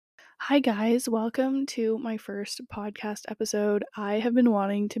Hi, guys. Welcome to my first podcast episode. I have been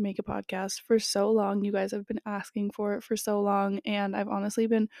wanting to make a podcast for so long. You guys have been asking for it for so long, and I've honestly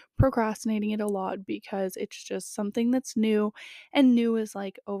been procrastinating it a lot because it's just something that's new, and new is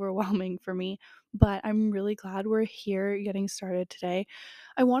like overwhelming for me. But I'm really glad we're here getting started today.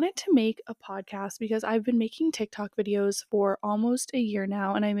 I wanted to make a podcast because I've been making TikTok videos for almost a year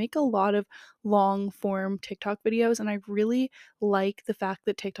now, and I make a lot of long form TikTok videos, and I really like the fact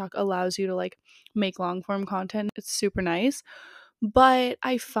that TikTok allows you to like make long form content. It's super nice. But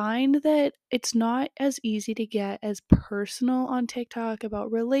I find that it's not as easy to get as personal on TikTok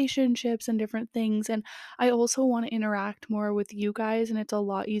about relationships and different things. And I also want to interact more with you guys. And it's a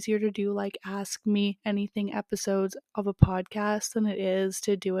lot easier to do like ask me anything episodes of a podcast than it is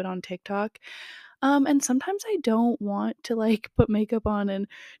to do it on TikTok. And sometimes I don't want to like put makeup on and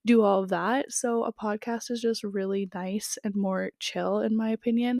do all of that. So a podcast is just really nice and more chill in my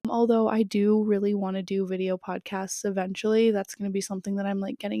opinion. Although I do really want to do video podcasts eventually. That's going to be something that I'm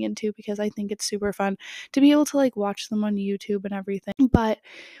like getting into because I think it's super fun to be able to like watch them on YouTube and everything. But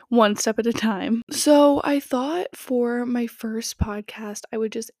one step at a time. So I thought for my first podcast I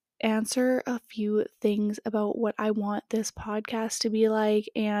would just answer a few things about what I want this podcast to be like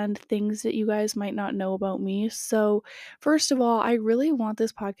and things that you guys might not know about me. So, first of all, I really want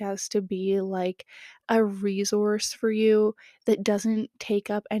this podcast to be like a resource for you that doesn't take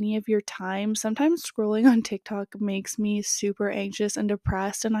up any of your time. Sometimes scrolling on TikTok makes me super anxious and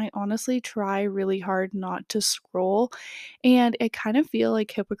depressed, and I honestly try really hard not to scroll. And I kind of feel like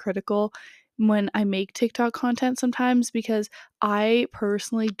hypocritical when I make TikTok content sometimes because I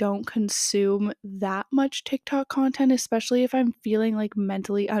personally don't consume that much TikTok content, especially if I'm feeling like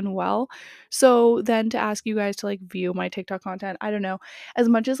mentally unwell. So then to ask you guys to like view my TikTok content, I don't know. As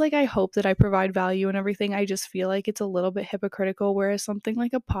much as like I hope that I provide value and everything, I just feel like it's a little bit hypocritical. Whereas something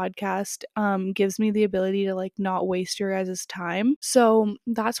like a podcast gives me the ability to like not waste your guys' time. So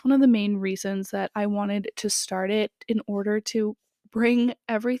that's one of the main reasons that I wanted to start it in order to bring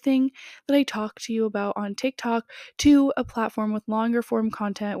everything that I talk to you about on TikTok to a platform with longer form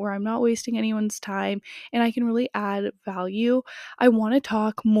content where I'm not wasting anyone's time and I can really add value. I want to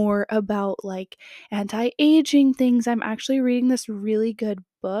talk more about like anti-aging things. I'm actually reading this really good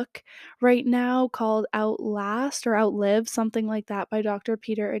book right now called Outlast or Outlive, something like that, by Dr.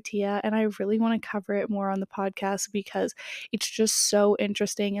 Peter Attia, and I really want to cover it more on the podcast because it's just so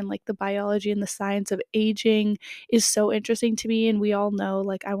interesting, and like the biology and the science of aging is so interesting to me. And we all know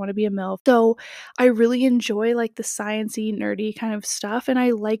like I want to be a MILF. So I really enjoy like the sciencey, nerdy kind of stuff, and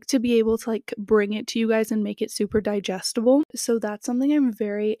I like to be able to like bring it to you guys and make it super digestible. So that's something I'm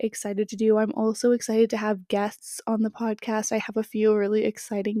very excited to do. I'm also excited to have guests on the podcast. I have a few really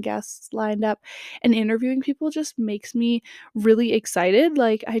exciting guests lined up, and interviewing people just makes me really excited.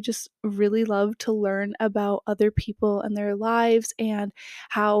 Like I just really love to learn about other people and their lives and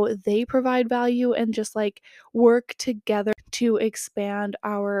how they provide value and just like work together to expand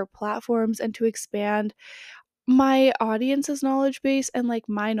our platforms and to expand my audience's knowledge base and like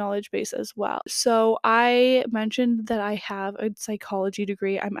my knowledge base as well. So I mentioned that I have a psychology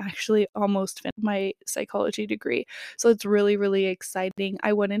degree. I'm actually almost finished my psychology degree. So it's really, really exciting.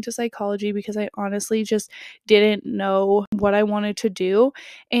 I went into psychology because I honestly just didn't know what I wanted to do.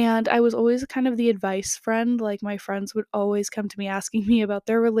 And I was always kind of the advice friend. Like my friends would always come to me asking me about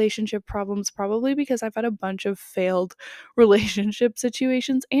their relationship problems, probably because I've had a bunch of failed relationship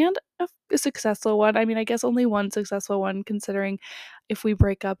situations and a successful one. I mean, I guess only one successful one, considering if we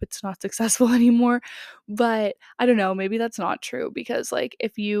break up, it's not successful anymore. But I don't know, maybe that's not true because, like,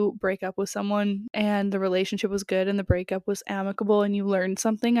 if you break up with someone and the relationship was good and the breakup was amicable and you learned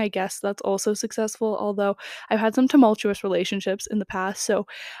something, I guess that's also successful. Although I've had some tumultuous relationships in the past. So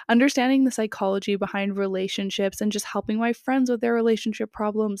understanding the psychology behind relationships and just helping my friends with their relationship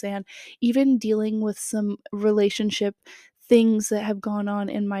problems and even dealing with some relationship things that have gone on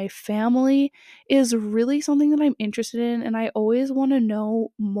in my family is really something that I'm interested in, and I always want to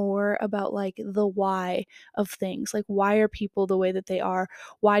know more about like the why of things. Like, why are people the way that they are?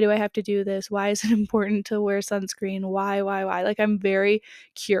 Why do I have to do this? Why is it important to wear sunscreen? Why? Like, I'm very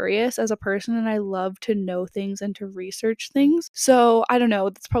curious as a person and I love to know things and to research things. So, I don't know,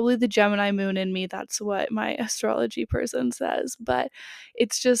 that's probably the Gemini moon in me. That's what my astrology person says, but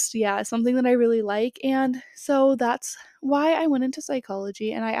it's just, yeah, something that I really like. And so that's why I went into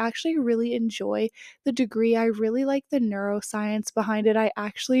psychology, and I actually really enjoy the degree. I really like the neuroscience behind it. I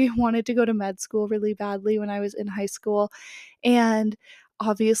actually wanted to go to med school really badly when I was in high school, and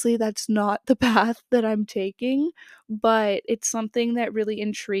obviously that's not the path that I'm taking, but it's something that really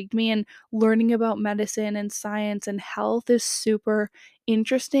intrigued me, and learning about medicine and science and health is super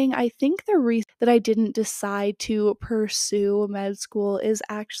interesting. I think the reason that I didn't decide to pursue med school is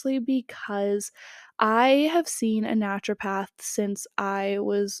actually because I have seen a naturopath since I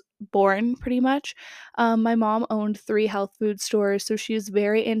was born, pretty much. My mom owned 3 health food stores, so she was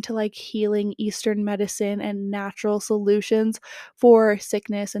very into, like, healing Eastern medicine and natural solutions for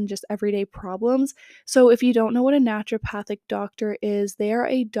sickness and just everyday problems. So if you don't know what a naturopathic doctor is, they are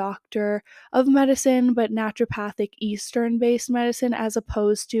a doctor of medicine, but naturopathic Eastern-based medicine as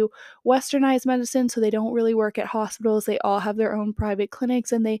opposed to Westernized medicine, so they don't really work at hospitals, they all have their own private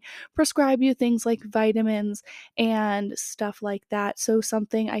clinics, and they prescribe you things like vitamins and stuff like that. So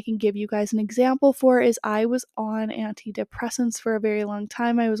something I can give you guys an example for is I was on antidepressants for a very long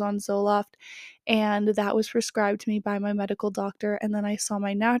time. I was on Zoloft and that was prescribed to me by my medical doctor, and then I saw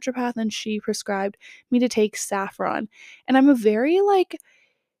my naturopath and she prescribed me to take saffron. And I'm a very like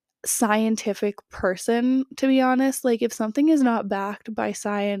scientific person, to be honest. Like, if something is not backed by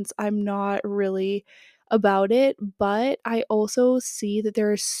science, I'm not really about it. But I also see that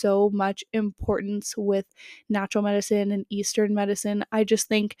there is so much importance with natural medicine and Eastern medicine. I just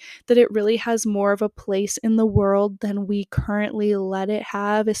think that it really has more of a place in the world than we currently let it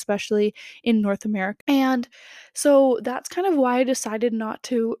have, especially in North America. And so that's kind of why I decided not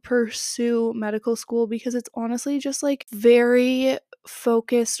to pursue medical school because it's honestly just like very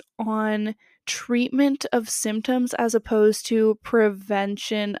focused on treatment of symptoms as opposed to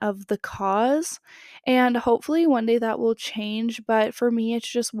prevention of the cause. And hopefully one day that will change, but for me, it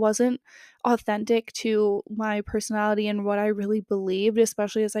just wasn't authentic to my personality and what I really believed,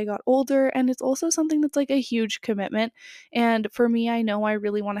 especially as I got older. And it's also something that's like a huge commitment. And for me, I know I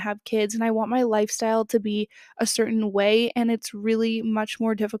really want to have kids and I want my lifestyle to be a certain way. And it's really much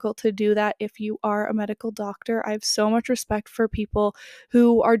more difficult to do that if you are a medical doctor. I have so much respect for people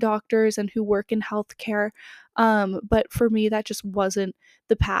who are doctors and who work in healthcare. But for me, that just wasn't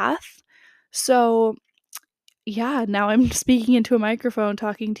the path. So yeah, now I'm speaking into a microphone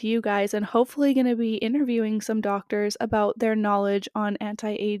talking to you guys and hopefully going to be interviewing some doctors about their knowledge on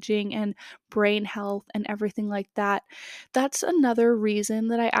anti-aging and brain health and everything like that. That's another reason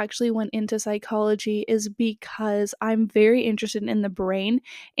that I actually went into psychology is because I'm very interested in the brain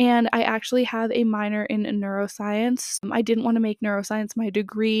and I actually have a minor in neuroscience. I didn't want to make neuroscience my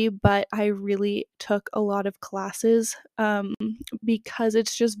degree, but I really took a lot of classes because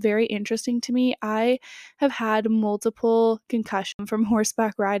it's just very interesting to me. I have had multiple concussions from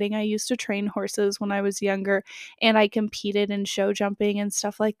horseback riding. I used to train horses when I was younger and I competed in show jumping and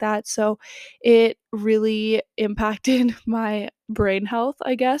stuff like that. So it really impacted my brain health,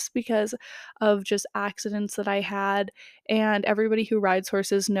 I guess, because of just accidents that I had. And everybody who rides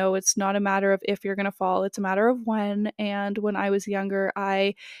horses know it's not a matter of if you're going to fall, it's a matter of when. And when I was younger,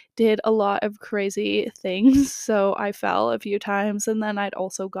 I did a lot of crazy things. So I fell a few times and then I'd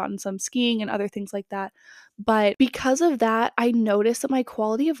also gotten some skiing and other things like that. But because of that, I noticed that my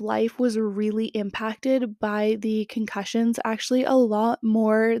quality of life was really impacted by the concussions, actually a lot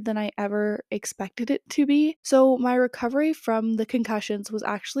more than I ever expected it to be. So my recovery from the concussions was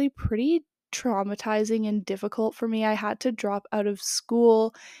actually pretty traumatizing and difficult for me. I had to drop out of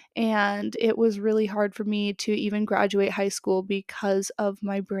school and it was really hard for me to even graduate high school because of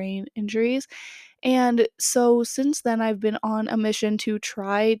my brain injuries. And so since then, I've been on a mission to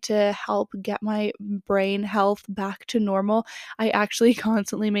try to help get my brain health back to normal. I actually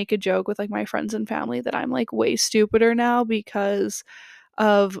constantly make a joke with like my friends and family that I'm like way stupider now because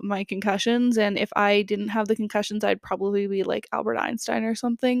of my concussions. And if I didn't have the concussions, I'd probably be like Albert Einstein or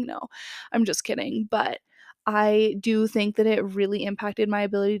something. No, I'm just kidding. But I do think that it really impacted my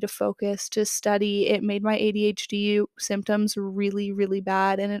ability to focus, to study. It made my ADHD symptoms really, really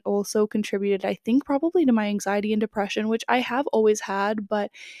bad. And it also contributed, I think, probably to my anxiety and depression, which I have always had, but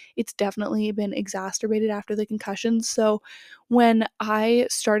it's definitely been exacerbated after the concussions. So when I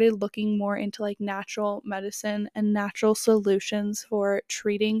started looking more into like natural medicine and natural solutions for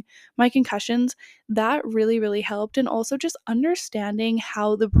treating my concussions, that really, really helped. And also just understanding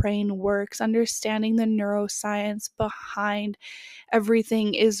how the brain works, understanding the neuroscience behind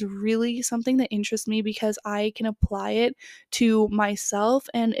everything is really something that interests me because I can apply it to myself.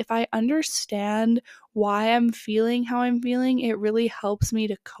 And if I understand why I'm feeling how I'm feeling, it really helps me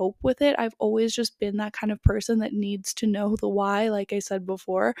to cope with it. I've always just been that kind of person that needs to know the why, like I said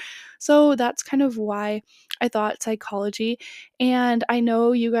before. So that's kind of why I thought psychology. And I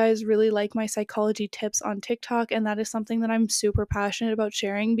know you guys really like my psychology tips on TikTok, and that is something that I'm super passionate about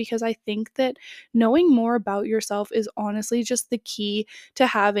sharing because I think that knowing more about yourself is honestly just the key to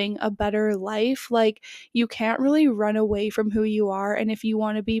having a better life. Like, you can't really run away from who you are. And if you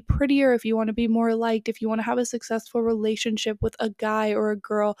want to be prettier, if you want to be more liked, liked, if you want to have a successful relationship with a guy or a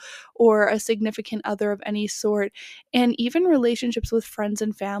girl or a significant other of any sort, and even relationships with friends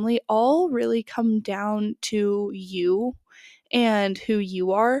and family, all really come down to you and who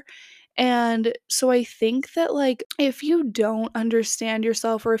you are. And so I think that, like, if you don't understand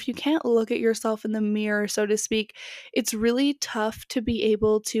yourself or if you can't look at yourself in the mirror, so to speak, it's really tough to be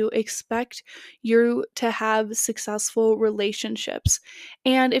able to expect you to have successful relationships.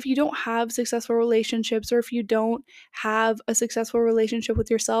 And if you don't have successful relationships, or if you don't have a successful relationship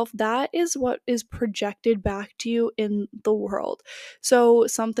with yourself, that is what is projected back to you in the world. So,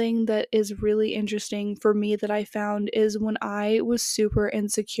 something that is really interesting for me that I found is when I was super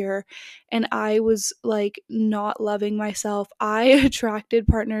insecure and I was like not loving myself, I attracted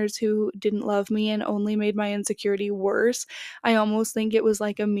partners who didn't love me and only made my insecurity worse. I almost think it was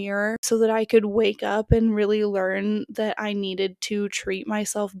like a mirror so that I could wake up and really learn that I needed to treat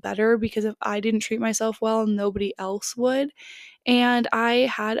myself better, because if I didn't treat myself well, nobody else would. And I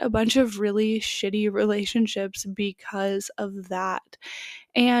had a bunch of really shitty relationships because of that.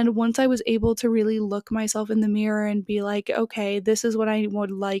 And once I was able to really look myself in the mirror and be like, okay, this is what I would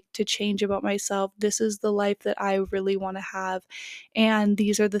like to change about myself. This is the life that I really want to have. And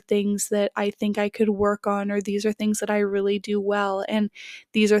these are the things that I think I could work on, or these are things that I really do well. And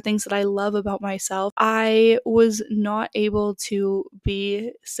these are things that I love about myself. I was not able to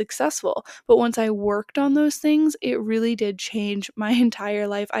be successful. But once I worked on those things, it really did change my entire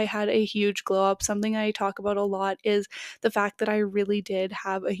life. I had a huge glow up. Something I talk about a lot is the fact that I really did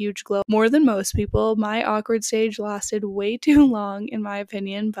have a huge glow, more than most people. My awkward stage lasted way too long, in my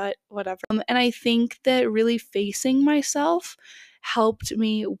opinion, but whatever. And I think that really facing myself helped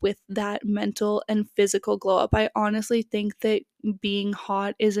me with that mental and physical glow up. I honestly think that being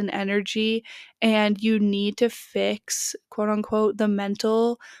hot is an energy, and you need to fix, quote unquote, the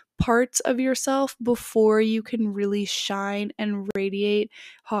mental parts of yourself before you can really shine and radiate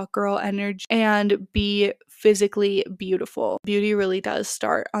hot girl energy and be physically beautiful. Beauty really does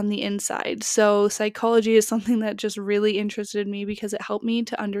start on the inside. So, psychology is something that just really interested me because it helped me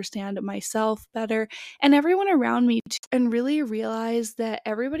to understand myself better and everyone around me too, and really realize that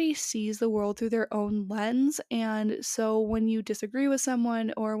everybody sees the world through their own lens. And so, when you disagree with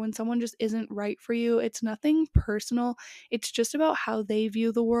someone or when someone just isn't right for you, it's nothing personal. It's just about how they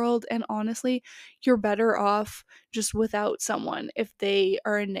view the world. And honestly, you're better off just without someone if they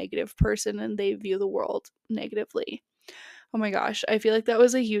are a negative person and they view the world negatively. Oh my gosh, I feel like that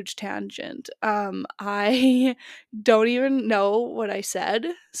was a huge tangent. I don't even know what I said,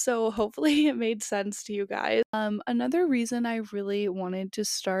 so hopefully it made sense to you guys. Another reason I really wanted to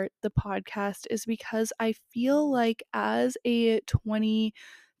start the podcast is because I feel like as a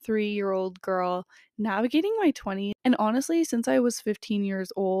 23-year-old girl navigating my 20s, and honestly, since I was 15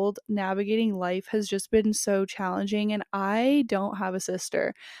 years old, navigating life has just been so challenging, and I don't have a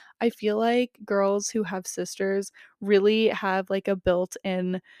sister. I feel like girls who have sisters really have like a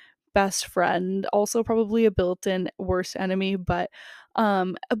built-in best friend, also probably a built-in worst enemy, but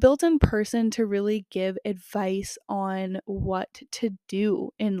a built-in person to really give advice on what to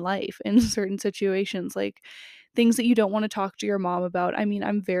do in life in certain situations, like things that you don't want to talk to your mom about. I mean,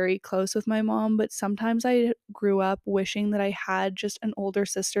 I'm very close with my mom, but sometimes I grew up wishing that I had just an older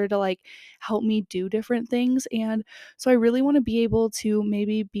sister to like help me do different things. And so I really want to be able to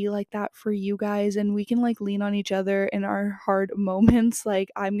maybe be like that for you guys, and we can like lean on each other in our hard moments. Like,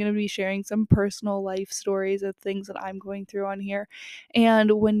 I'm going to be sharing some personal life stories of things that I'm going through on here.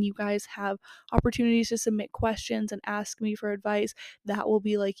 And when you guys have opportunities to submit questions and ask me for advice, that will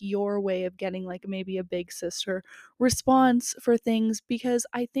be like your way of getting like maybe a big sister response for things, because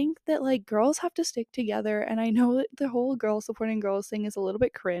I think that like girls have to stick together. And I know that the whole girl supporting girls thing is a little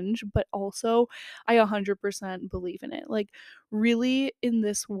bit cringe, but also I 100% believe in it. Like, really, in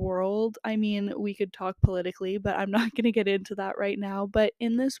this world, I mean, we could talk politically, but I'm not going to get into that right now. But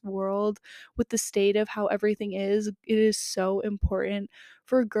in this world, with the state of how everything is, it is so important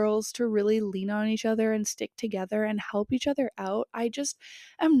for girls to really lean on each other and stick together and help each other out. I just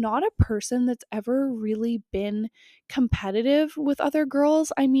am not a person that's ever really been competitive with other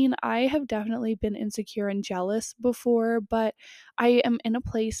girls. I mean, I have definitely been insecure and jealous before, but I am in a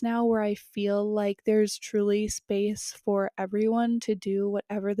place now where I feel like there's truly space for everyone to do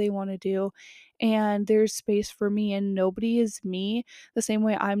whatever they want to do. And there's space for me, and nobody is me the same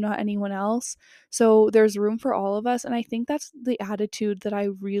way I'm not anyone else. So there's room for all of us. And I think that's the attitude that I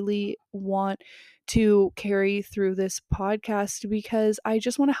really want to carry through this podcast, because I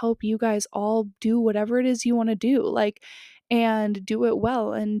just want to help you guys all do whatever it is you want to do. Like, and do it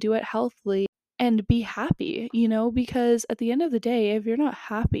well and do it healthily and be happy, because at the end of the day, if you're not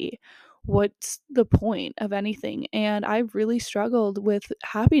happy, what's the point of anything? And I've really struggled with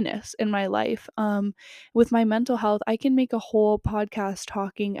happiness in my life. With my mental health, I can make a whole podcast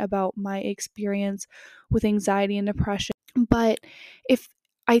talking about my experience with anxiety and depression. But if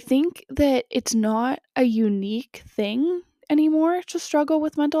I think that it's not a unique thing anymore to struggle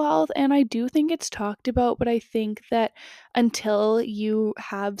with mental health, and I do think it's talked about, but I think that until you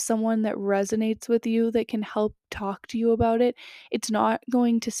have someone that resonates with you that can help talk to you about it, it's not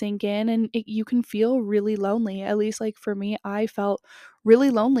going to sink in, and you can feel really lonely. At least like for me, I felt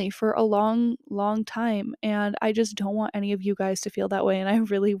really lonely for a long time, and I just don't want any of you guys to feel that way, and I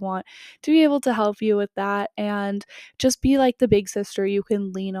really want to be able to help you with that and just be like the big sister you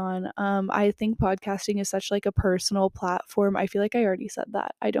can lean on. I think podcasting is such like a personal platform. I feel like I already said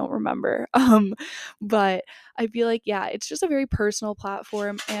that. I don't remember. But I feel like yeah, it's just a very personal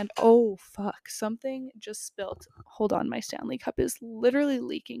platform. And oh fuck, something just spilled. Hold on, my Stanley cup is literally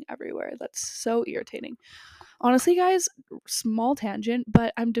leaking everywhere. That's so irritating. Honestly, guys, small tangent,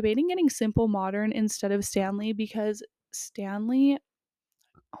 but I'm debating getting Simple Modern instead of Stanley because Stanley,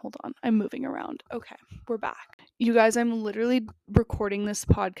 hold on, I'm moving around. Okay, we're back. You guys, I'm literally recording this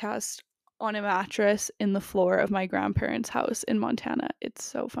podcast on a mattress in the floor of my grandparents' house in Montana. It's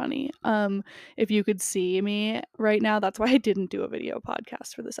so funny. If you could see me right now, that's why I didn't do a video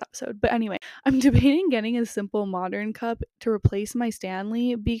podcast for this episode. But anyway, I'm debating getting a Simple Modern cup to replace my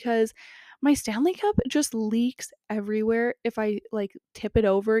Stanley because my Stanley cup just leaks everywhere if I like tip it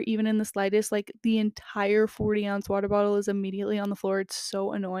over even in the slightest. Like the entire 40-ounce water bottle is immediately on the floor. It's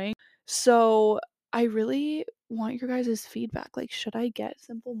so annoying. So I really want your guys' feedback. Like, should I get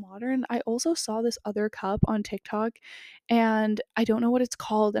Simple Modern? I also saw this other cup on TikTok and I don't know what it's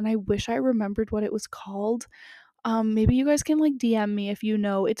called, and I wish I remembered what it was called. Maybe you guys can like DM me if you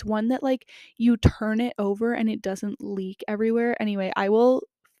know. It's one that like you turn it over and it doesn't leak everywhere. Anyway, I will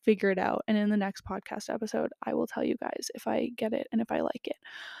figure it out, and in the next podcast episode I will tell you guys if I get it and if I like it.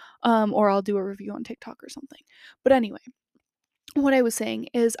 Or I'll do a review on TikTok or something. But anyway, what I was saying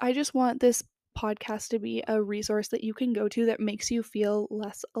is I just want this podcast to be a resource that you can go to that makes you feel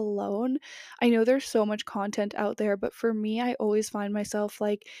less alone. I know there's so much content out there, but for me, I always find myself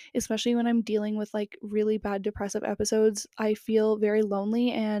like, especially when I'm dealing with like really bad depressive episodes, I feel very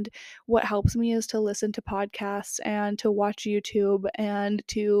lonely. And what helps me is to listen to podcasts and to watch YouTube and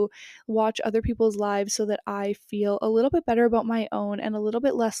to watch other people's lives so that I feel a little bit better about my own and a little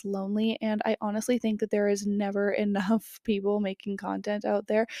bit less lonely. And I honestly think that there is never enough people making content out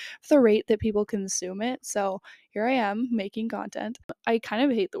there for the rate that people consume it. So here I am making content. I kind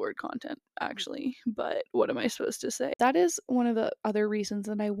of hate the word content actually, but what am I supposed to say? That is one of the other reasons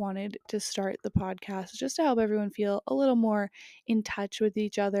that I wanted to start the podcast, just to help everyone feel a little more in touch with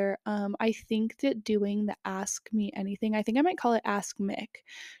each other. I think that doing the Ask Me Anything, I think I might call it Ask Mick.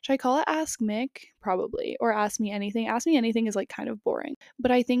 Should I call it Ask Mick? Probably. Or Ask Me Anything. Ask Me Anything is like kind of boring.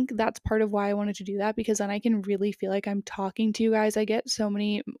 But I think that's part of why I wanted to do that, because then I can really feel like I'm talking to you guys. I get so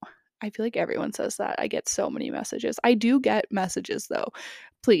many, I feel like everyone says that. I get so many messages. I do get messages though.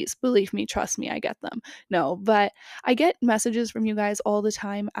 Please believe me, trust me, I get them. No, but I get messages from you guys all the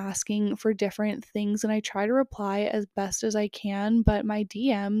time asking for different things, and I try to reply as best as I can, but my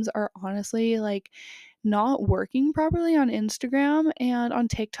DMs are honestly like not working properly on Instagram, and on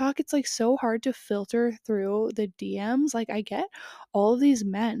TikTok it's like so hard to filter through the DMs. Like I get all of these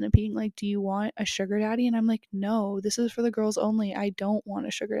men being like, "Do you want a sugar daddy?" And I'm like, "No, this is for the girls only. I don't want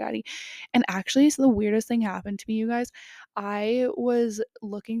a sugar daddy." And actually, so the weirdest thing happened to me, you guys. I was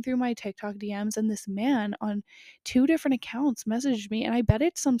looking through my TikTok DMs and this man on two different accounts messaged me, and I bet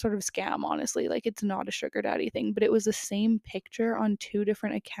it's some sort of scam, honestly. Like it's not a sugar daddy thing, but it was the same picture on two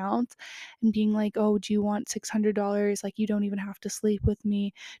different accounts and being like, "Oh, do you want $600? Like you don't even have to sleep with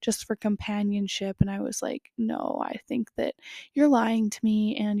me just for companionship." And I was like, "No, I think that you're lying to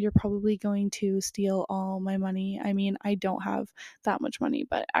me and you're probably going to steal all my money." I mean, I don't have that much money,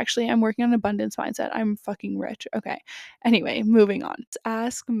 but actually I'm working on an abundance mindset. I'm fucking rich. Okay. Anyway, moving on. This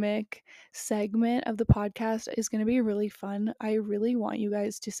Ask Mick segment of the podcast is going to be really fun. I really want you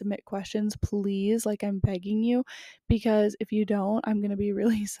guys to submit questions, please. Like I'm begging you, because if you don't, I'm going to be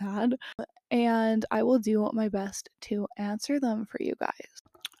really sad, and I will do my best to answer them for you guys.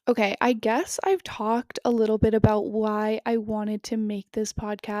 Okay, I guess I've talked a little bit about why I wanted to make this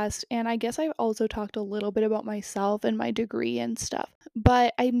podcast, and I guess I've also talked a little bit about myself and my degree and stuff.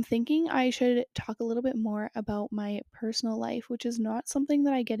 But I'm thinking I should talk a little bit more about my personal life, which is not something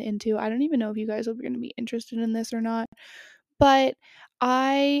that I get into. I don't even know if you guys are going to be interested in this or not, but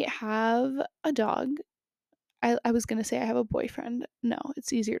I have a dog. I was gonna say I have a boyfriend. No,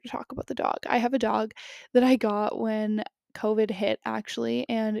 it's easier to talk about the dog. I have a dog that I got when COVID hit actually,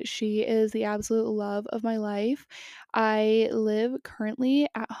 and she is the absolute love of my life. I live currently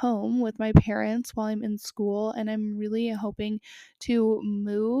at home with my parents while I'm in school, and I'm really hoping to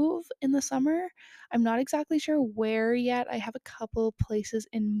move in the summer. I'm not exactly sure where yet. I have a couple places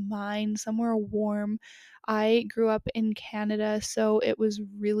in mind, somewhere warm. I grew up in Canada, so it was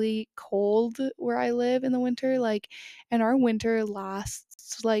really cold where I live in the winter, and our winter lasts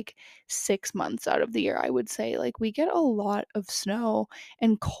like 6 months out of the year, I would say. Like, we get a lot of snow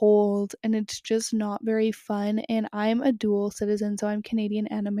and cold, and it's just not very fun. And I'm a dual citizen, so I'm Canadian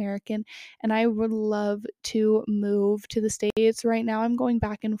and American, and I would love to move to the States. Right now, I'm going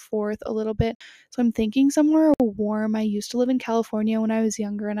back and forth a little bit, so I'm thinking somewhere warm. I used to live in California when I was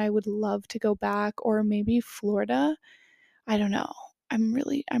younger, and I would love to go back, or maybe Florida. I don't know. I'm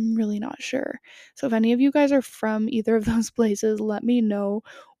really not sure. So if any of you guys are from either of those places, let me know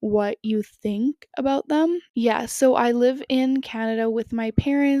what you think about them. Yeah, so I live in Canada with my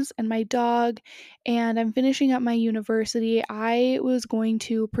parents and my dog, and I'm finishing up my university. I was going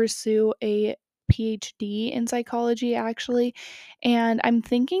to pursue a PhD in psychology actually, and I'm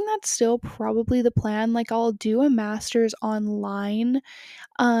thinking that's still probably the plan. Like, I'll do a master's online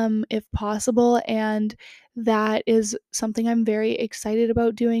if possible. And that is something I'm very excited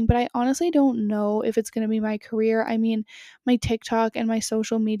about doing. But I honestly don't know if it's going to be my career. I mean, my TikTok and my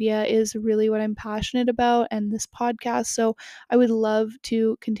social media is really what I'm passionate about, and this podcast. So I would love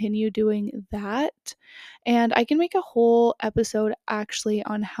to continue doing that. And I can make a whole episode actually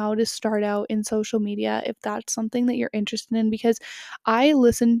on how to start out in social media if that's something that you're interested in, because I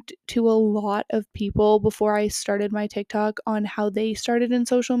listened to a lot of people before I started my TikTok on how they started in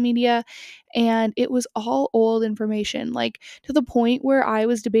social media, and it was all old information, like to the point where I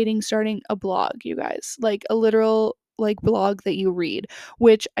was debating starting a blog, you guys, like a literal like blog that you read,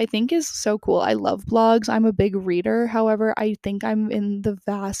 which I think is so cool. I love blogs. I'm a big reader. However, I think I'm in the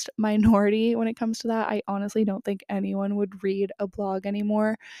vast minority when it comes to that. I honestly don't think anyone would read a blog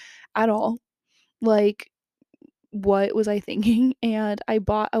anymore at all. Like, what was I thinking? And I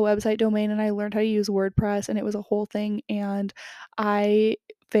bought a website domain and I learned how to use WordPress, and it was a whole thing. And I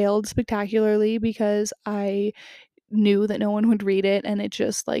failed spectacularly because I knew that no one would read it, and it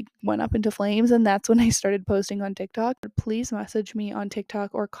just like went up into flames. And that's when I started posting on TikTok. Please message me on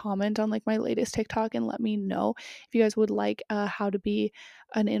TikTok or comment on like my latest TikTok and let me know if you guys would like how to be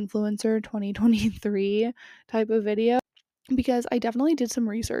an influencer 2023 type of video, because I definitely did some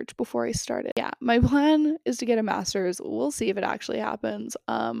research before I started. Yeah, my plan is to get a master's. We'll see if it actually happens.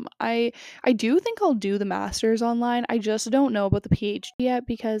 I do think I'll do the master's online. I just don't know about the PhD yet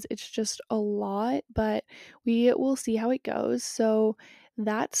because it's just a lot, but we will see how it goes. So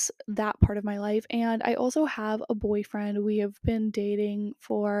that's that part of my life. And I also have a boyfriend. We have been dating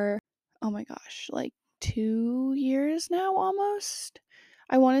for, oh my gosh, like 2 years now almost.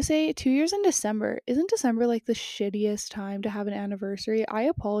 I want to say 2 years in December. Isn't December like the shittiest time to have an anniversary? I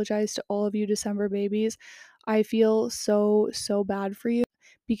apologize to all of you December babies. I feel so bad for you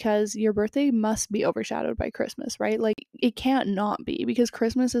because your birthday must be overshadowed by Christmas, right? Like, it can't not be, because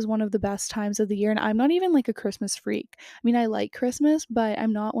Christmas is one of the best times of the year. And I'm not even like a Christmas freak. I mean, I like Christmas, but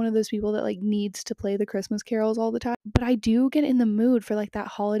I'm not one of those people that like needs to play the Christmas carols all the time. But I do get in the mood for like that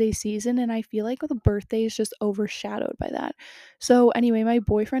holiday season, and I feel like the birthday is just overshadowed by that. So anyway, my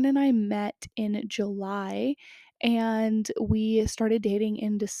boyfriend and I met in July, and we started dating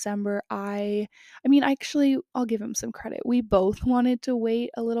in December. I mean, actually, I'll give him some credit. We both wanted to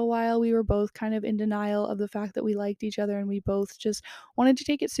wait a little while. We were both kind of in denial of the fact that we liked each other, and we both just wanted to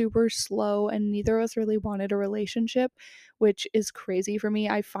take it super slow, and neither of us really wanted a relationship, which is crazy for me.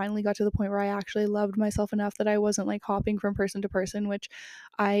 I finally got to the point where I actually loved myself enough that I wasn't like hopping from person to person, which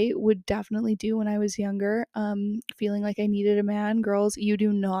I would definitely do when I was younger, feeling like I needed a man. Girls, you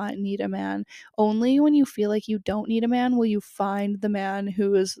do not need a man. Only when you feel like you don't need a man will you find the man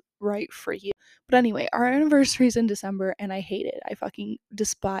who is right for you. But anyway, our anniversary is in December, and I hate it. I fucking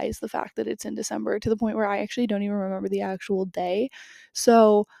despise the fact that it's in December to the point where I actually don't even remember the actual day.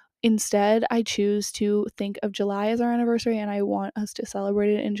 So instead, I choose to think of July as our anniversary, and I want us to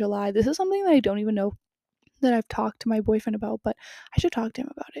celebrate it in July. This is something that I don't even know that I've talked to my boyfriend about, but I should talk to him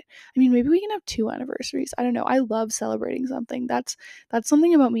about it. I mean, maybe we can have two anniversaries. I don't know. I love celebrating something. That's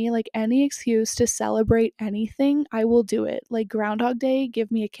something about me. Like, any excuse to celebrate anything, I will do it. Like Groundhog Day, give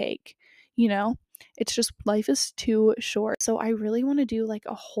me a cake. You know? It's just, life is too short. So I really want to do like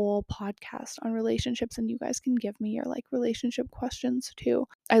a whole podcast on relationships, and you guys can give me your like relationship questions too.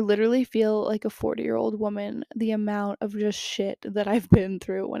 I literally feel like a 40-year-old woman, the amount of just shit that I've been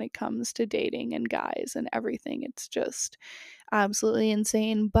through when it comes to dating and guys and everything. It's just, absolutely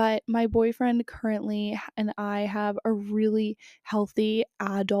insane. But my boyfriend currently and I have a really healthy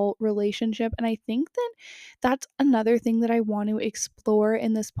adult relationship. And I think that that's another thing that I want to explore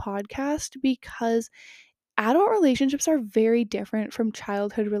in this podcast because adult relationships are very different from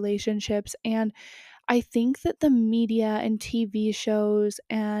childhood relationships. And I think that the media and TV shows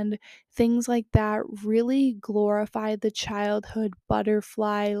and things like that really glorify the childhood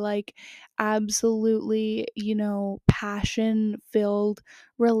butterfly, like absolutely, passion filled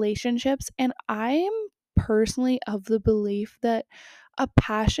relationships. And I am personally of the belief that a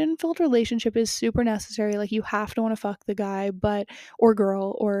passion filled relationship is super necessary. Like, you have to want to fuck the guy, or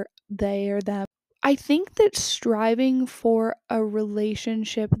girl, or they or them. I think that striving for a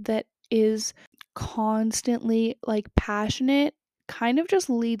relationship that is constantly like passionate kind of just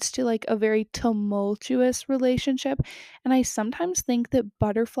leads to like a very tumultuous relationship. And I sometimes think that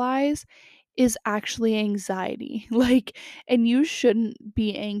butterflies is actually anxiety. Like, and you shouldn't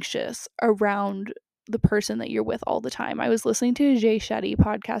be anxious around the person that you're with all the time. I was listening to a Jay Shetty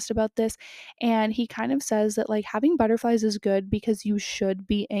podcast about this, and he kind of says that like having butterflies is good because you should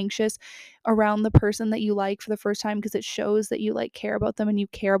be anxious around the person that you like for the first time, because it shows that you like care about them and you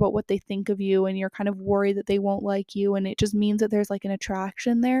care about what they think of you, and you're kind of worried that they won't like you, and it just means that there's like an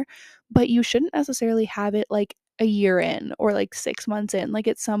attraction there. But you shouldn't necessarily have it like a year in or like 6 months in. Like,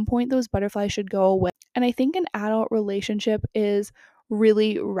 at some point those butterflies should go away. And I think an adult relationship is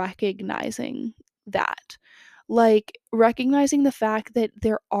really recognizing that. Like, recognizing the fact that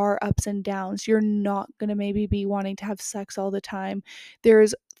there are ups and downs. You're not going to maybe be wanting to have sex all the time.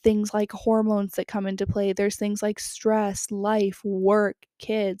 There's things like hormones that come into play. There's things like stress, life, work,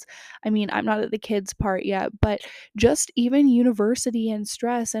 kids. I mean, I'm not at the kids part yet, but just even university and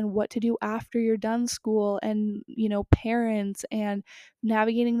stress and what to do after you're done school, and, parents and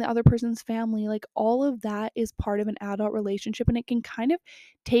navigating the other person's family, like all of that is part of an adult relationship, and it can kind of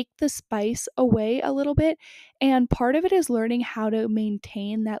take the spice away a little bit. And part of it is learning how to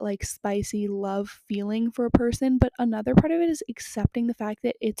maintain that like spicy love feeling for a person. But another part of it is accepting the fact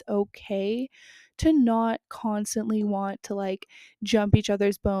that it's okay to not constantly want to like jump each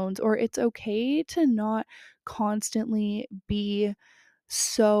other's bones, or it's okay to not constantly be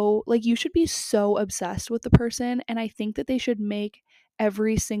so like, you should be so obsessed with the person. And I think that they should make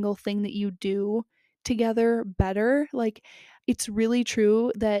every single thing that you do together better. Like, it's really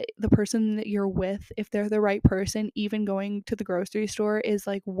true that the person that you're with, if they're the right person, even going to the grocery store is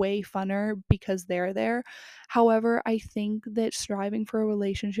like way funner because they're there. However, I think that striving for a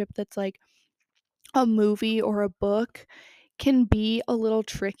relationship that's like a movie or a book can be a little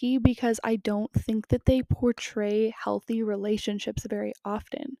tricky, because I don't think that they portray healthy relationships very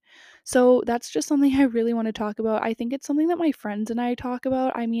often. So that's just something I really want to talk about. I think it's something that my friends and I talk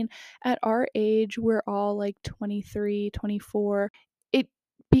about. I mean, at our age, we're all like 23, 24. It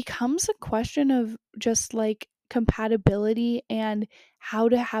becomes a question of just like compatibility and how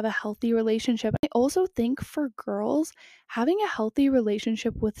to have a healthy relationship. I also think for girls, having a healthy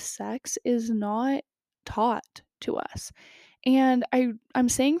relationship with sex is not taught to us. And I'm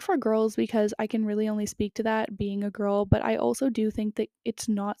saying for girls because I can really only speak to that being a girl, but I also do think that it's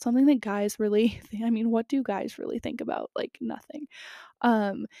not something that guys really I mean, what do guys really think about? Like, nothing.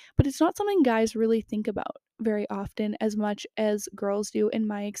 But it's not something guys really think about very often as much as girls do, in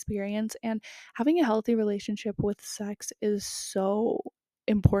my experience. And having a healthy relationship with sex is so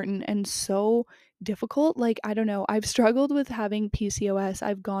important and so difficult. Like, I don't know, I've struggled with having PCOS.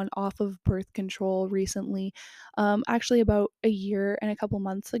 I've gone off of birth control recently, actually about a year and a couple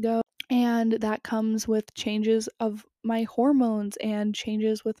months ago. And that comes with changes of my hormones and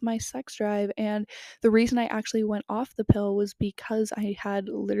changes with my sex drive. And the reason I actually went off the pill was because I had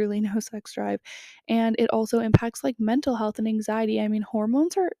literally no sex drive. And it also impacts like mental health and anxiety. I mean,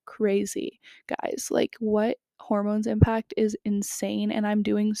 hormones are crazy, guys. Like, what hormones impact is insane. And I'm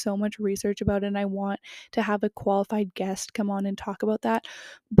doing so much research about it. And I want to have a qualified guest come on and talk about that.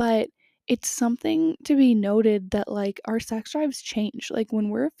 But it's something to be noted that like our sex drives change. Like, when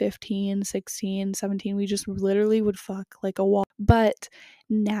we're 15, 16, 17, we just literally would fuck like a wall. But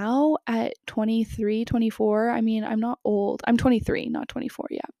now at 23, 24, I mean, I'm not old. I'm 23, not 24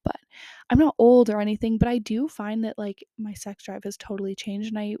 yet, but I'm not old or anything, but I do find that like my sex drive has totally changed.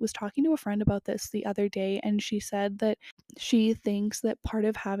 And I was talking to a friend about this the other day, and she said that she thinks that part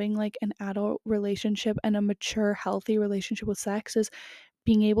of having like an adult relationship and a mature, healthy relationship with sex is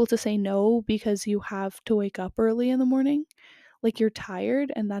being able to say no because you have to wake up early in the morning. Like, you're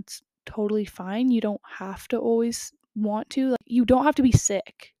tired, and that's totally fine. You don't have to always want to, like, you don't have to be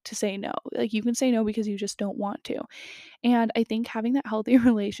sick to say no. Like, you can say no because you just don't want to. And I think having that healthy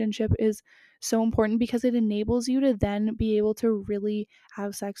relationship is so important because it enables you to then be able to really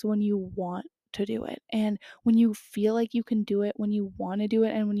have sex when you want to do it. And when you feel like you can do it, when you want to do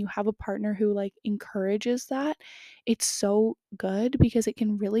it, and when you have a partner who like encourages that, it's so good because it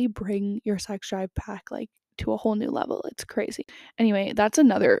can really bring your sex drive back like to a whole new level. It's crazy. Anyway, that's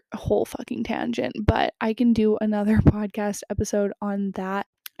another whole fucking tangent, but I can do another podcast episode on that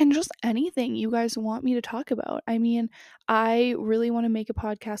and just anything you guys want me to talk about. I mean, I really want to make a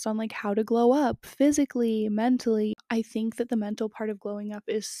podcast on like how to glow up physically, mentally. I think that the mental part of glowing up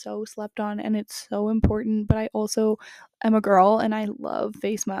is so slept on and it's so important, but I also am a girl and I love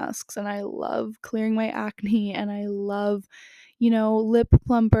face masks and I love clearing my acne and I love, lip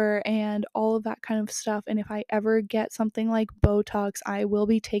plumper and all of that kind of stuff. And if I ever get something like Botox, I will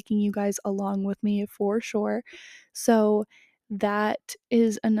be taking you guys along with me for sure. So that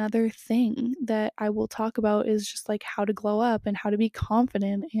is another thing that I will talk about is just like how to glow up and how to be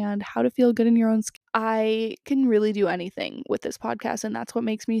confident and how to feel good in your own skin. I can really do anything with this podcast, and that's what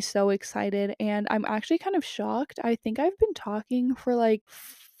makes me so excited. And I'm actually kind of shocked. I think I've been talking for like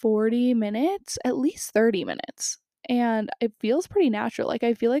 40 minutes, at least 30 minutes. And it feels pretty natural. Like,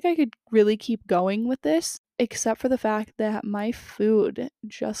 I feel like I could really keep going with this, except for the fact that my food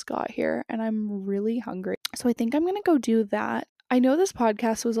just got here and I'm really hungry. So I think I'm going to go do that. I know this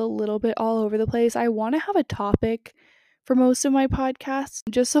podcast was a little bit all over the place. I want to have a topic for most of my podcasts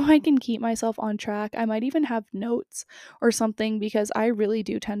just so I can keep myself on track. I might even have notes or something because I really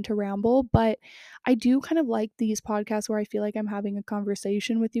do tend to ramble, but I do kind of like these podcasts where I feel like I'm having a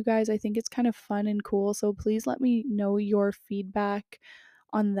conversation with you guys. I think it's kind of fun and cool. So please let me know your feedback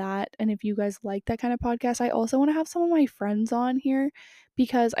on that. And if you guys like that kind of podcast, I also want to have some of my friends on here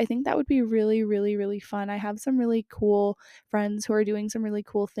because I think that would be really, really, really fun. I have some really cool friends who are doing some really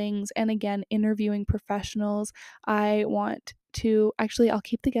cool things. And again, interviewing professionals. I want to actually, I'll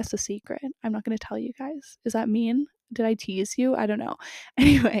keep the guest a secret. I'm not going to tell you guys. Is that mean? Did I tease you? I don't know.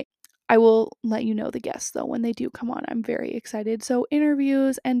 Anyway, I will let you know the guests though when they do come on. I'm very excited. So,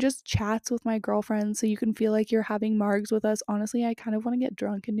 interviews and just chats with my girlfriends so you can feel like you're having margs with us. Honestly, I kind of want to get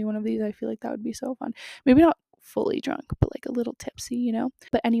drunk and do one of these. I feel like that would be so fun. Maybe not fully drunk, but like a little tipsy.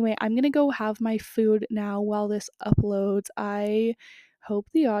 But anyway, I'm going to go have my food now while this uploads. I hope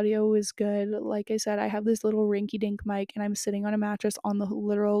the audio is good. Like I said, I have this little rinky dink mic and I'm sitting on a mattress on the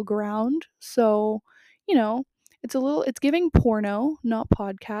literal ground. So, you know, it's giving porno, not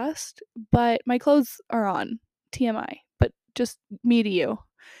podcast, but my clothes are on. TMI. But just me to you.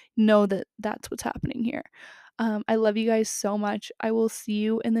 Know that that's what's happening here. I love you guys so much. I will see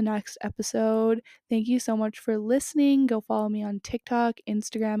you in the next episode. Thank you so much for listening. Go follow me on TikTok,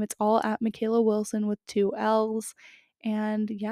 Instagram. It's all at Michaela Wilson with 2 L's. And yeah.